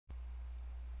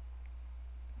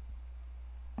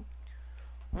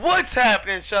What's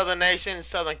happening, Southern Nation?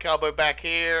 Southern Cowboy back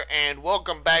here, and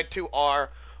welcome back to our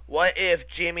What If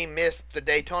Jimmy Missed the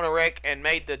Daytona Wreck and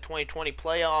Made the 2020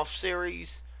 Playoff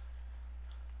Series.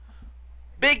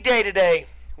 Big day today.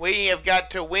 We have got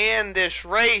to win this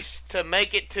race to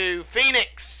make it to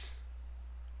Phoenix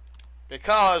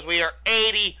because we are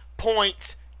 80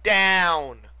 points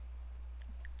down.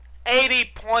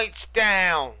 80 points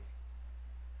down.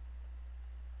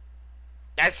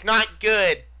 That's not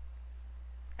good.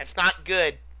 That's not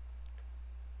good.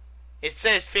 It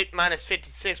says minus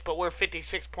 56, but we're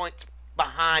 56 points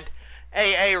behind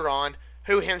Aaron,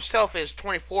 who himself is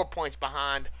 24 points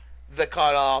behind the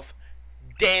cutoff,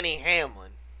 Danny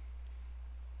Hamlin.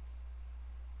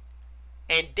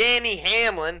 And Danny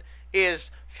Hamlin is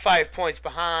 5 points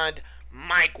behind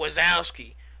Mike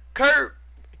Wazowski. Kurt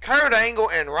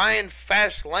Angle and Ryan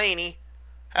Fastlane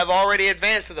have already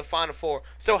advanced to the Final Four,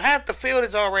 so half the field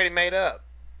is already made up.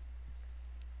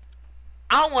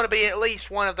 I want to be at least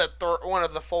one of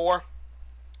the four.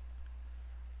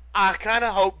 I kind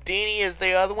of hope Deanie is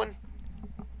the other one,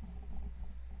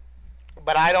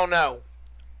 but I don't know.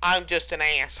 I'm just an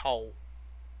asshole.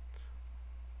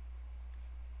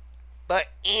 But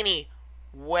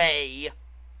anyway,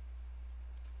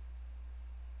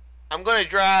 I'm going to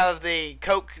drive the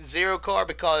Coke Zero car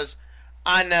because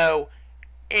I know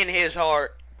in his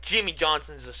heart Jimmie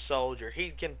Johnson's a soldier.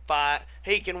 He can fight.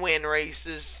 He can win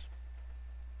races.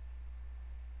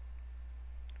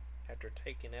 After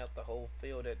taking out the whole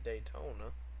field at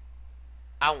Daytona.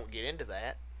 I won't get into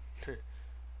that.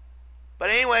 But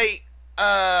anyway,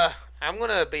 I'm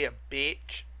gonna be a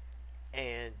bitch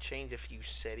and change a few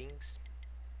settings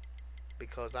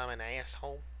because I'm an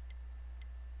asshole.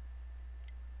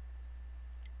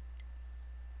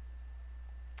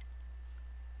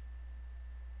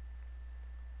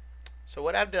 So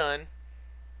what I've done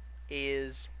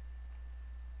is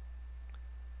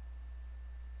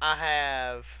I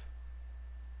have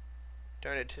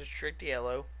turned it to strict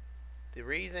yellow. The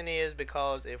reason is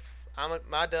because if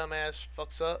my dumbass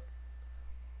fucks up,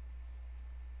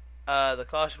 the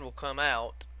caution will come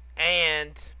out,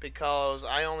 and because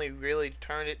I only really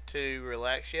turned it to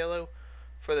relax yellow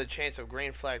for the chance of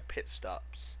green flag pit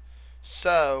stops.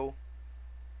 So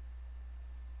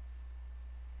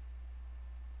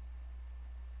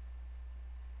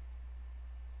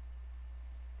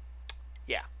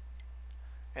yeah,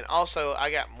 and also I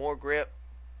got more grip,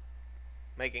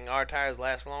 making our tires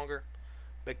last longer,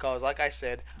 because like I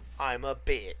said, I'm a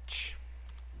bitch.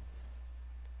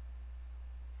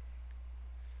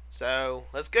 So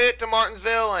let's get to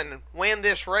Martinsville and win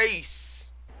this race.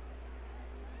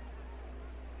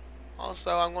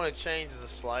 Also, I'm going to change the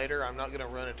slider. I'm not going to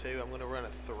run a 2. I'm going to run a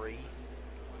 3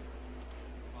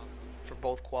 for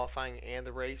both qualifying and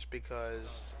the race, because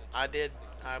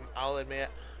I'll admit,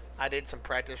 I did some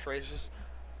practice races.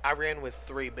 I ran with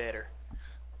 3 better.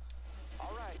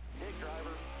 All right, big driver.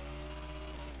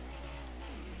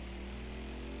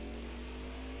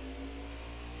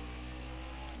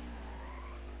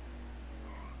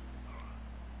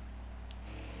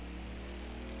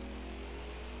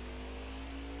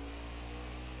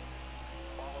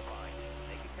 Qualifying.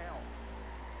 Make it count.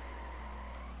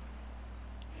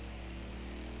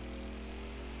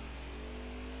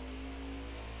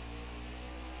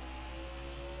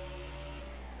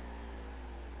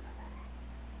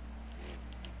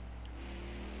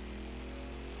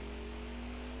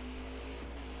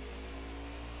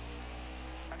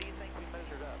 How do you think we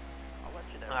measured up? I'll let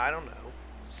you know. I don't know.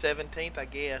 17th, I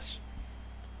guess.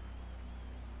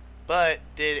 But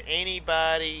did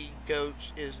anybody go?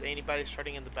 Is anybody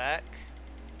starting in the back?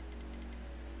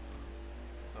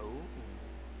 Oh.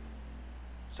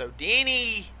 So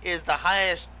Deanie is the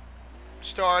highest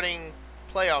starting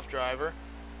playoff driver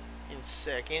in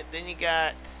second. Then you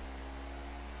got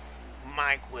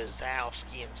Mike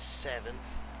Wazowski in 7th.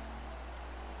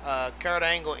 Kurt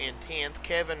Angle in 10th.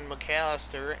 Kevin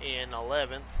McAllister in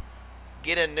 11th.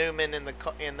 Gitta Newman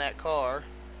in that car.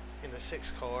 In the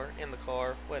 6th car, in the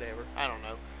car, whatever, I don't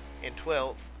know, in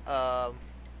 12th.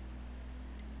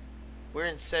 We're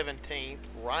in 17th.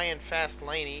 Ryan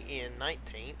Fastlane in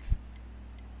 19th.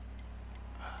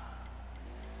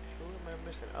 Who am I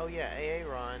missing? Oh yeah,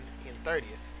 Aaron in 30th.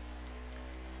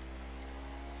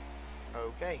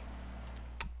 Okay.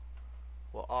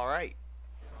 Well, alright.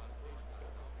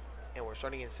 And we're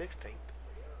starting in 16th.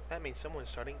 That means someone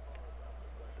that started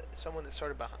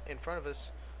in front of us,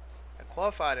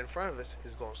 qualified in front of us,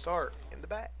 is going to start in the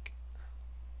back.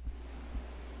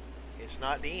 It's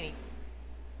not Deanie.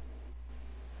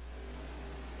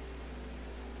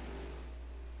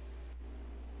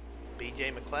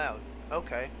 BJ McLeod.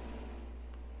 Okay.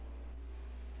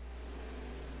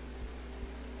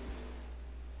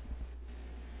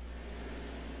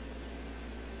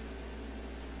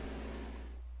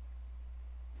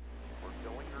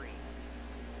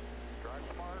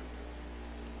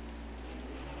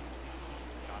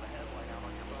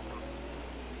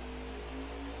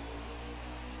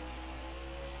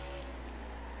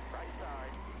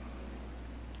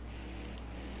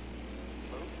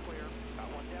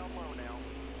 low now.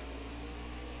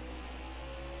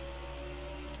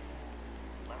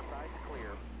 Left side's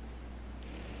clear.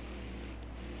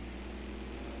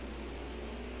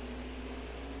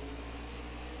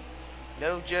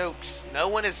 No jokes. No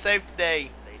one is safe today.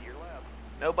 Stay to your left.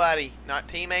 Nobody. Not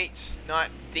teammates. Not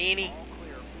Danny. All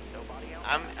clear. Nobody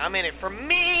outside. I'm in it for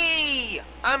me.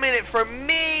 I'm in it for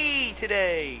me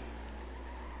today.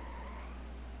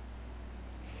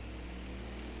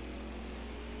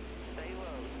 Stay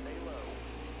low. Stay low.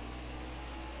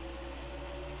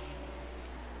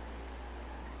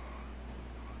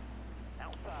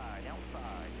 Outside.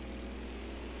 Outside.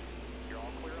 You're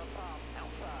all clear up top.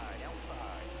 Outside.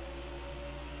 Outside.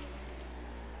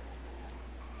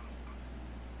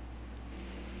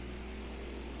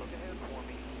 Look ahead for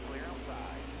me. Clear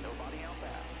outside. Nobody out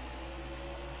back.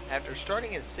 After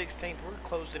starting in 16th, we're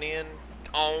closing in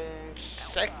on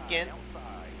second.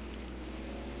 Outside.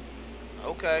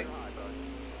 Okay. Clear high, bud.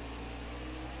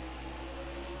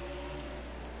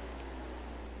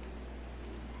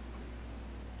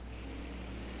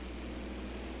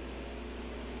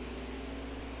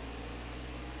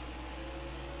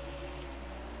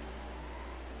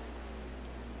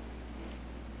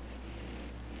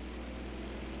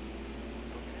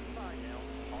 Looking inside now.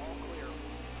 All clear.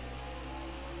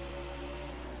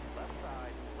 Left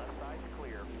side. Left side's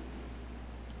clear.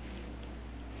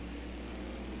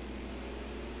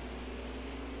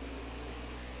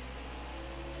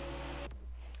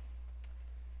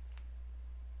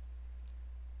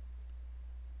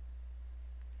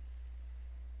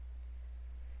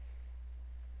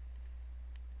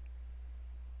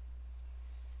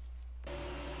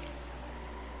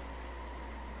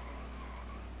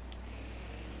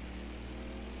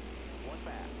 One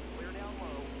back. Clear down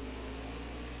low.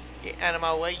 Get out of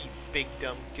my way, you big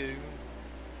dumb goon.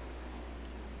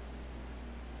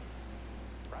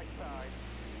 Right side.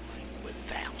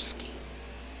 Wazowski.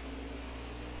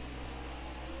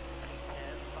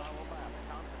 10, follow lap.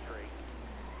 Concentrate.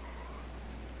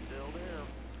 Still there.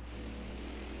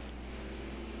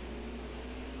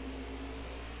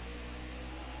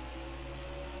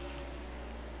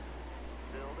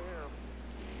 Still there.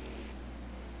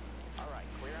 All right,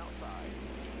 clear outside.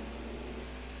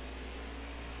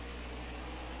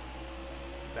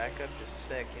 Back up to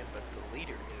second, but the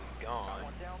leader is Got gone.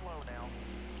 one down low now.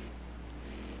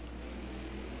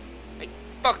 Hey,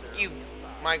 fuck There you, on the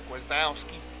inside. Mike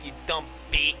Wazowski, you dumb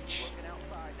bitch. Looking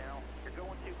outside now. You're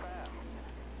going too fast.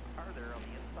 Further on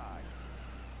the inside.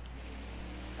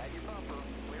 At your bumper.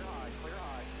 Clear high, clear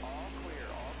high. All clear,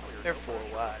 all clear. They're No four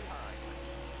pressure wide. behind.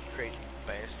 Crazy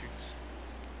bastards.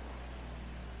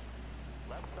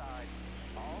 Left side.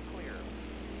 All clear.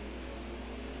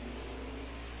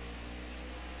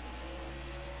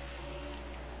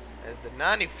 As the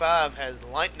 95 has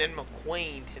Lightning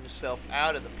McQueen himself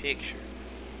out of the picture.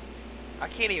 I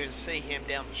can't even see him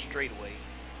down the straightaway.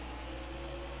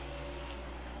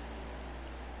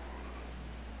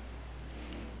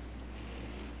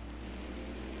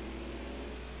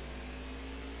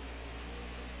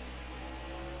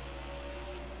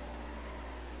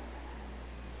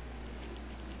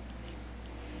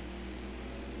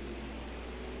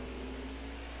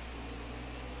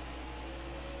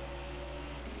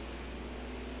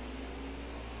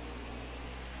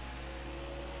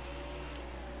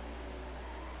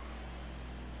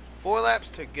 Four laps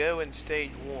to go in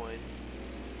stage one.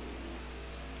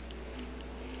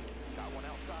 Got one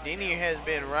outside. Denny now. has All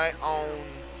been right, right clear.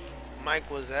 on Mike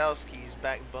Wazowski's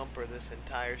back bumper this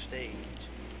entire stage.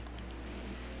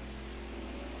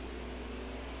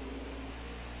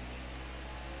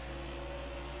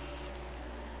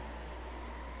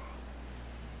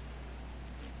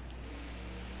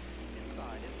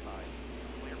 Inside, inside.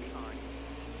 Clear behind.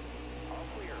 All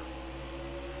clear.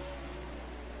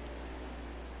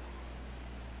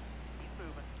 Keep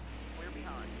moving. Clear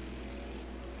behind.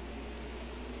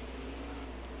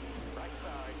 Right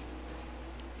side.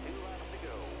 2 laps to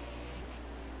go.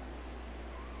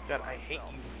 God, I hate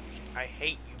you. I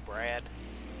hate you, Brad.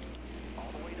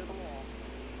 All the way to the wall.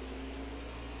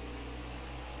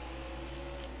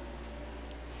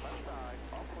 Left side.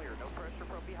 All clear. No pressure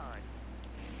from behind.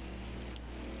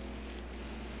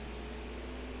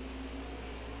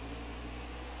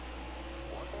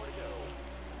 One more to go.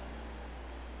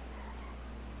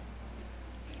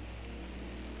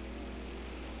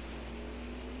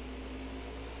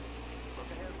 Look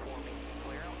ahead for me.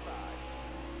 Clear outside.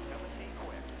 Come and see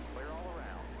quick. Clear all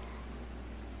around.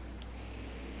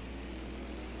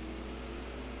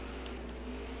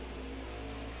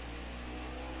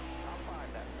 Top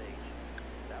 5 that stage.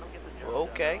 That'll get the job done,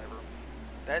 Okay.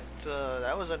 driver.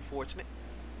 That was unfortunate.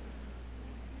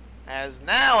 As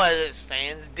now, as it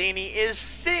stands, Deanie is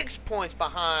 6 points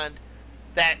behind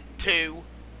that 2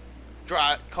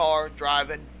 car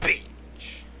driving bitch.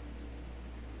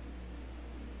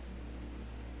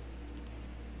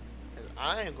 As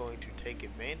I am going to take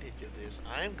advantage of this,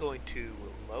 I am going to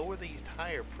lower these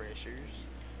tire pressures.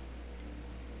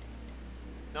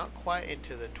 Not quite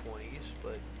into the 20s,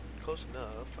 but close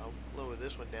enough. I'll lower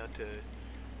this one down to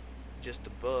just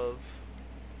above.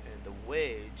 And the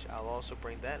wedge, I'll also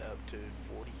bring that up to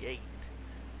 48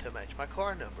 to match my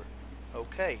car number.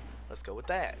 Okay, let's go with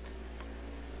that.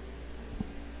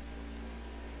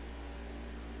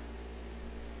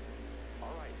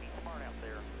 Alright, be smart out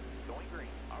there. Going green.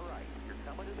 Alright, you're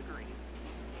coming to the green.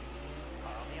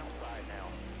 Car on the outside now.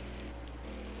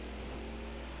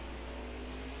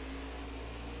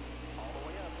 All the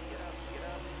way up. Get up, get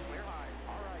up. Clear high.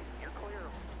 Alright, you're clear.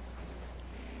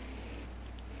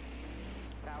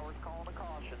 Tower's calling a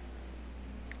caution.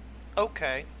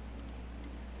 Okay.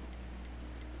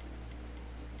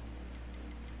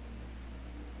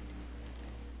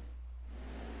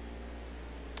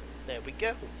 There we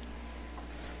go.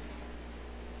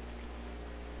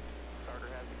 Starter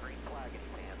has the green flag in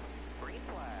his hand. Green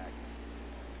flag.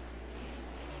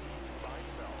 By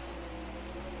himself.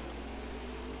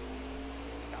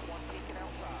 Got one peeking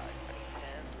outside. I need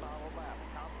 10 solid laps.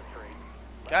 Concentrate.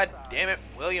 God damn it,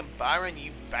 William Byron,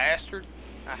 you bastard.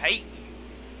 I hate you.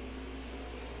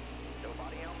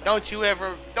 Nobody out there.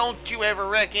 Don't you ever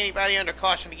wreck anybody under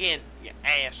caution again, you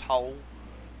asshole.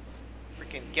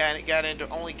 Freaking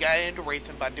only got into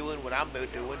racing by doing what I'm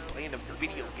doing, playing a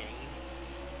video game.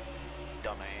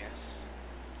 Dumbass.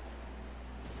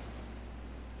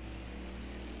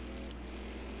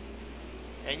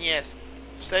 And yes,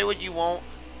 say what you want,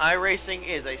 iRacing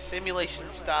is a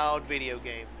simulation-styled video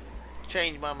game.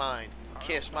 Change my mind.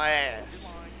 Kiss my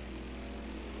ass.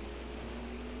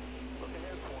 Look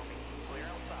ahead for me. Clear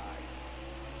outside.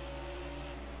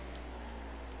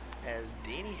 As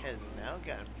Deanie has now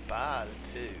gotten by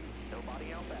the 2.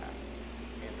 Nobody out back.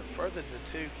 And the further the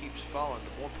 2 keeps falling,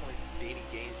 the more points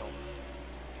Deanie gains on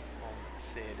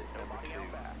said at number Nobody 2.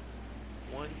 out back.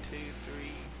 1, 2, 3,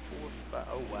 4, 5.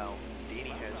 Oh wow,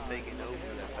 Deanie has taken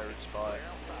over that 3rd spot. Clear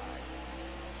outside.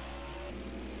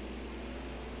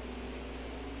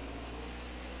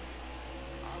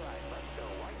 Alright, let's go.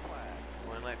 White flag.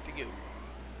 1 lap to go.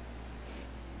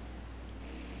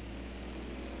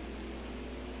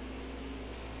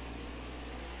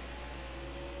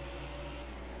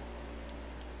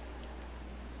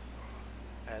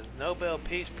 As Nobel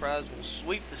Peace Prize will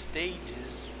sweep the stages.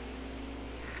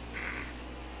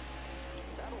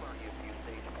 That'll earn you a few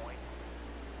stage points.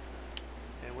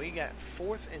 And we got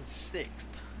 4th and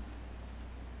 6th.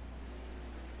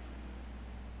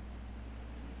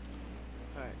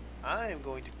 Alright, I am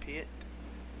going to pit.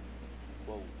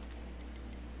 Whoa.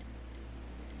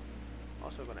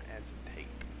 Also going to add some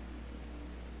tape.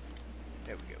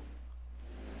 There we go.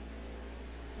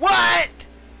 What?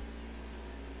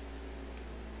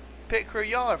 Pit crew,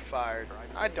 y'all are fired.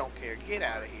 I don't care. Get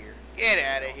out of here. Get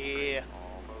out of here.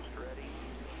 Almost ready.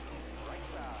 Right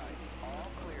side. All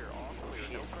clear. All clear.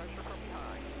 Shit. No pressure from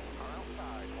behind. Car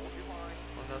outside. Hold your line.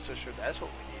 I'm not so sure that's what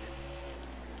we needed.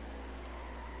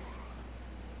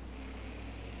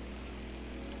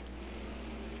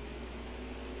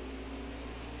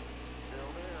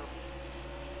 Still there.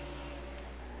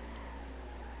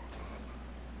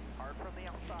 Hard from the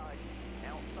outside.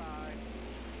 Outside.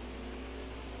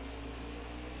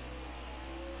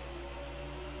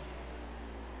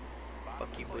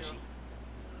 Fuck you, Bushy.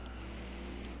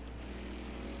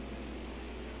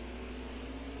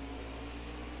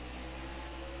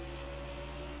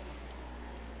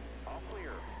 All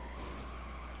clear.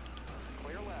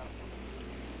 Clear left.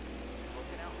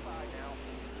 Looking outside now.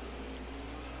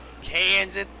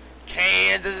 Kansas,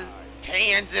 Kansas,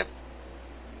 Kansas.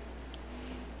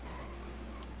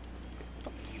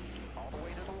 Fuck you, All the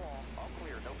way to the wall. All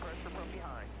clear. No pressure from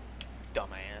behind.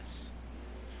 dumbass.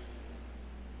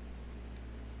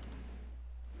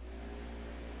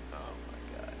 Oh my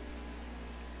god.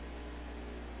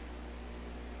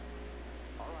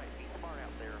 Alright, be smart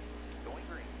out there. Going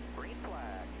green. Green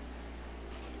flag.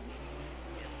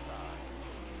 Inside.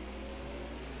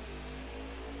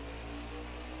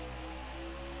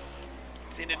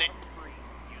 Send it in. Bottom three.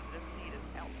 Using him seated.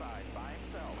 Outside. By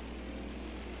himself.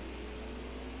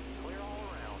 Clear all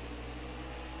around.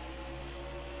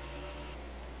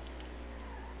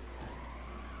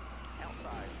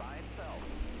 Outside. By himself.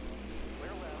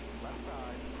 Clear left. Left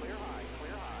side. Clear high.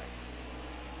 Clear high.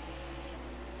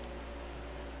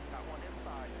 Got one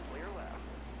inside. Clear left.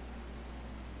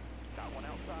 Got one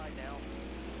outside now.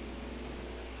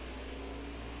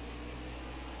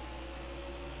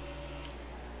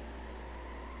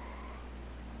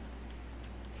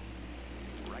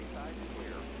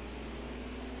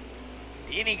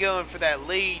 Any going for that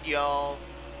lead, y'all.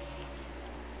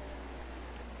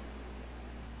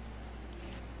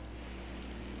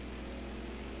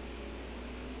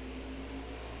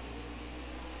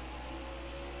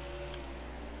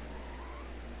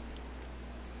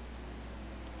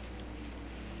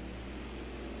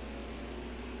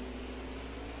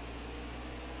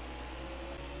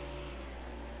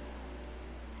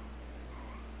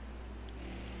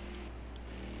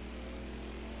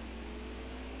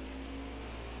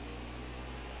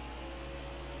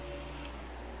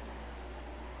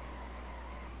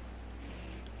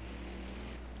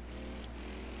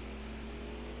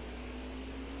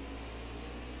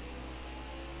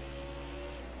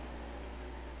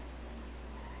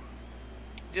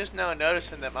 Just now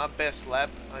noticing that my best lap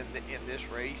in this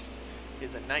race is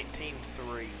a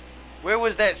 19.3. Where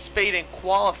was that speed in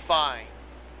qualifying?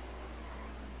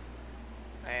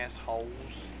 Assholes.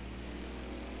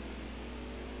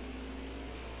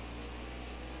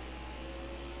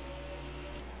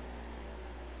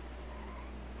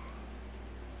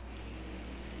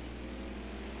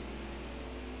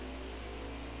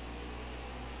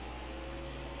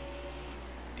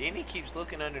 Danny keeps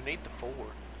looking underneath the Ford.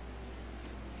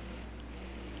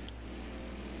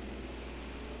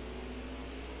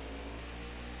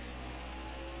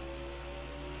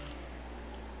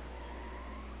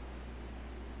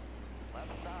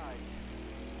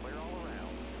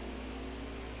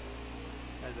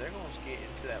 As they're going to get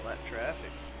into that lap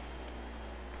traffic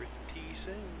pretty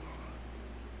soon.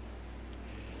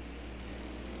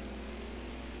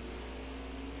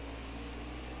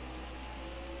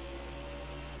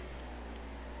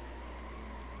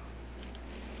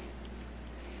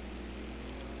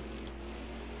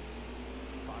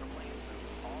 Bottom lane,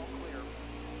 all clear.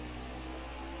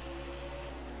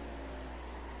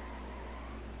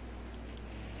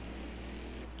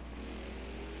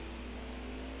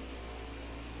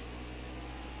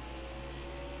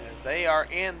 They are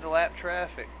in the lap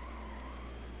traffic.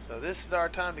 So this is our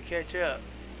time to catch up.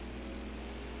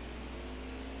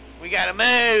 We gotta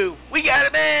move! We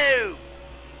gotta move!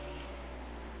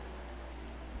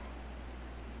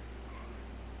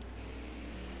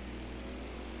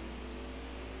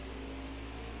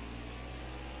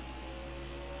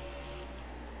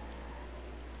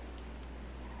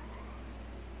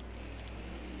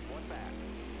 One back.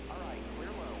 All right, clear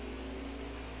low.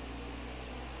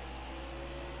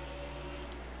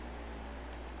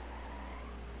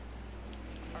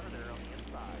 Further on the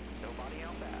inside. Nobody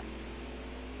out back.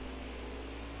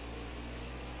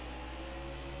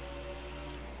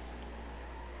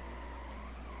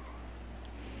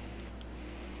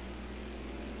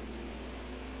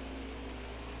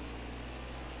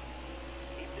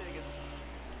 Keep digging.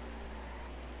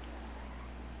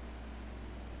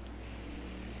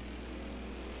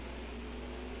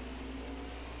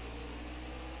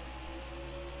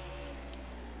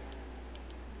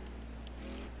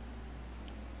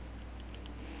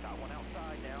 Got one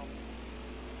outside now.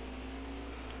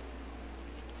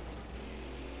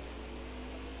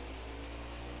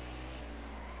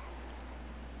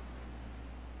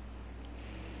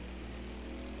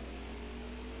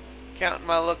 Counting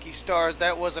my lucky stars,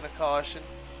 that wasn't a caution.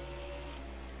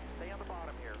 Stay on the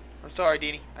bottom here. I'm sorry,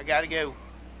 Denny. I gotta go.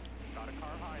 Got a car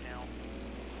high now.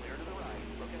 Clear to the right.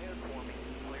 Look ahead for me.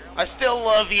 Clear I outside. still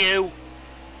love you.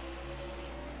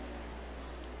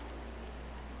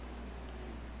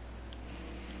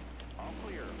 All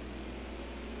clear.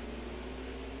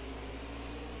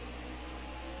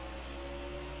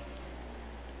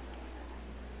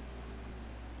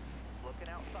 Looking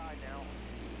outside now.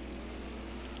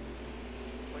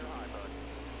 Clear high, bud.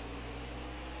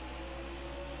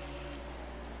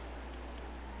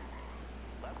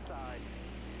 Left side.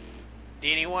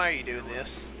 Denny, why are you doing this?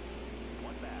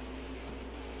 One back.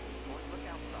 Look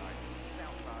outside. He's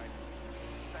outside.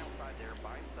 He's outside there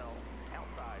by himself.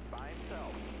 Outside by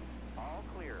himself. All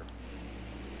clear.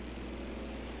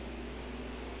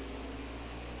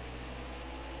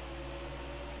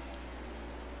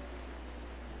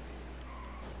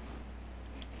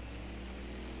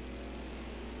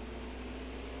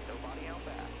 Nobody out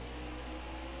back.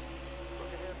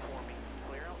 Look ahead for me.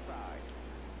 Clear outside.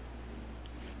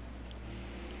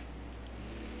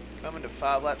 Coming to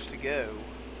 5 laps to go.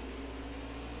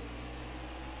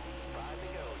 5 to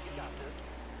go. You got this.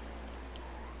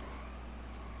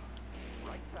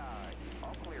 Right side.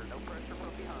 All clear. No pressure from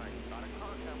behind. Got a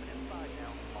car coming inside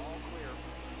now. All clear.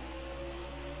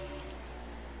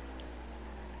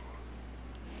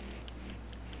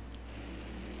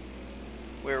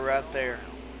 We're right there.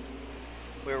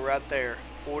 We're right there.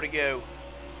 4 to go.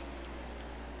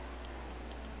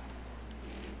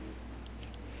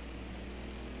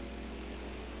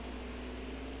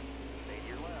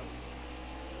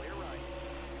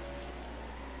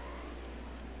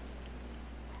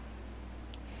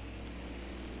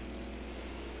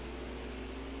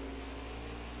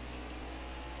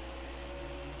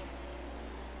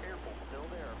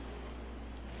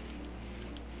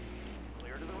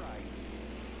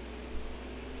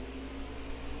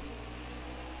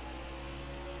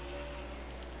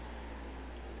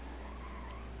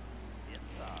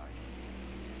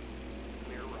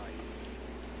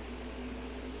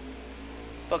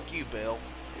 Fuck you, Bill.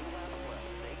 2 laps left.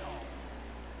 Stay calm.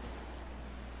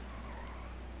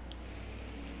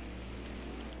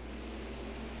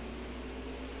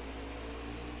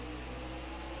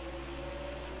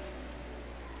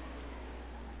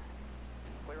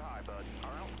 Clear high, bud.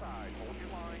 Are outside. Hold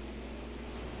your line.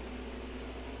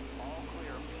 All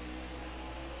clear. 1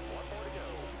 more to go.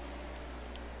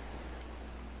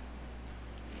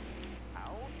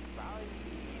 Outside.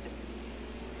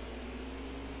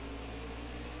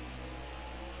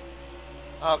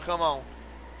 Oh, come on.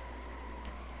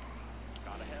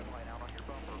 Got a headlight out on your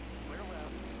bumper. Clear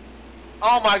left.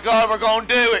 Oh my God, we're gonna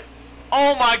do it.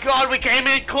 Oh my God, we came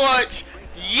in clutch.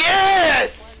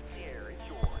 Yes! Here, it's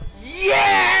yours.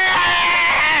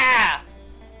 Yeah!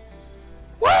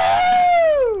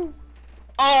 Woo!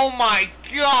 Oh my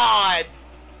God!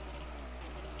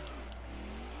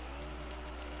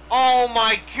 Oh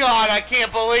my God, I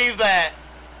can't believe that.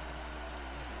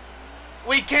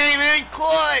 We came in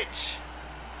clutch.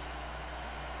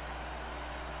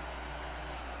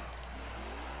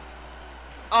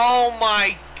 Oh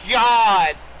my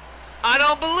God. I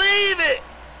don't believe it.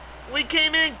 We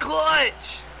came in clutch.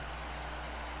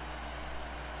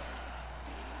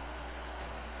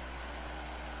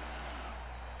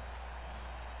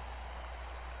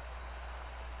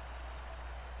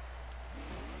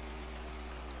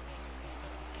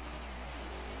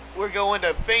 We're going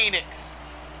to Phoenix.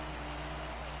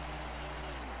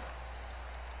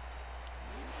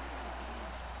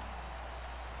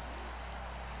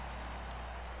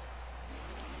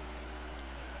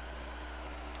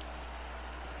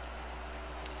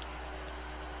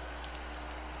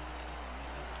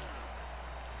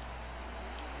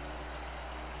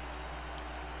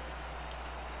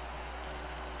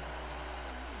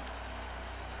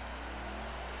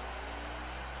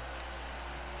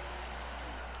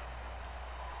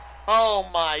 Oh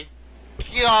my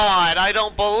God, I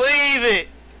don't believe it.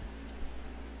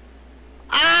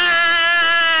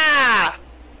 Ah!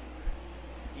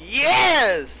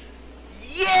 Yes!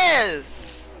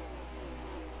 Yes!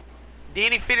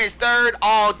 Denny finished third.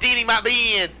 Oh, Denny might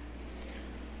be in.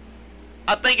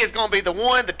 I think it's going to be the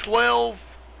 1, the 12,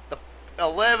 the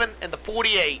 11, and the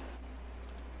 48.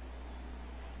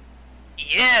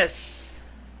 Yes!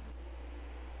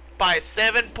 By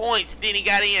 7 points, Denny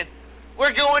got in.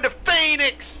 We're going to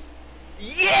Phoenix!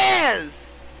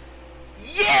 Yes!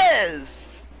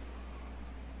 Yes!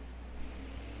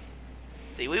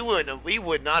 See, we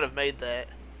would not have made that.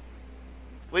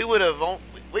 We would have,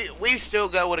 we still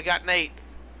would have gotten 8th.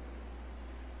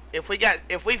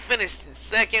 If we finished in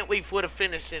 2nd, we would have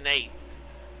finished in 8th.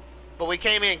 But we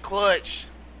came in clutch.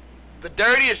 The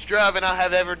dirtiest driving I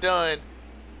have ever done.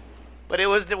 But it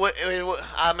was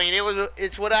I mean,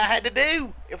 it's what I had to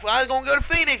do. If I was gonna go to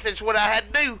Phoenix, it's what I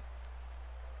had to do.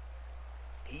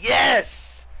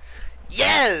 Yes,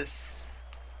 yes.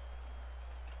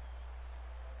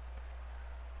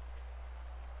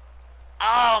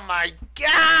 Oh my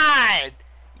God!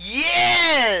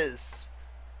 Yes.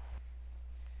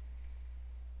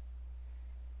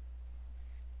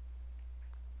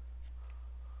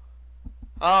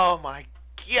 Oh my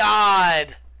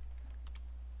God!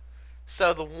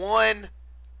 So the 1,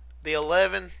 the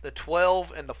 11, the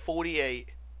 12, and the 48.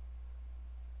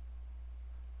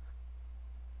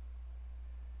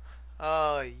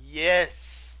 Oh,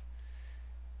 yes.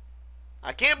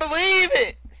 I can't believe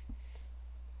it.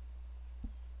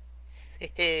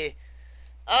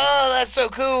 Oh, that's so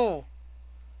cool.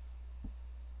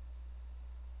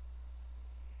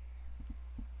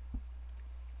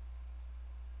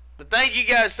 But thank you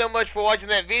guys so much for watching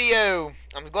that video.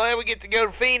 I'm glad we get to go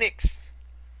to Phoenix.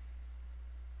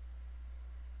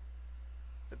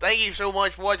 But thank you so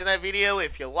much for watching that video.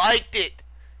 If you liked it,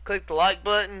 click the like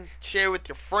button, share with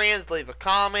your friends, leave a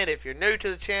comment. If you're new to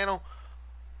the channel,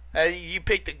 you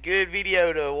picked a good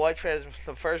video to watch as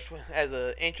the first one, as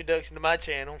an introduction to my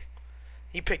channel.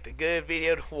 You picked a good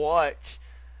video to watch.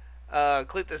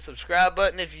 Click the subscribe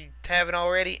button if you haven't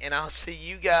already, and I'll see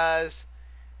you guys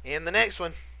in the next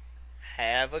one.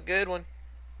 Have a good one.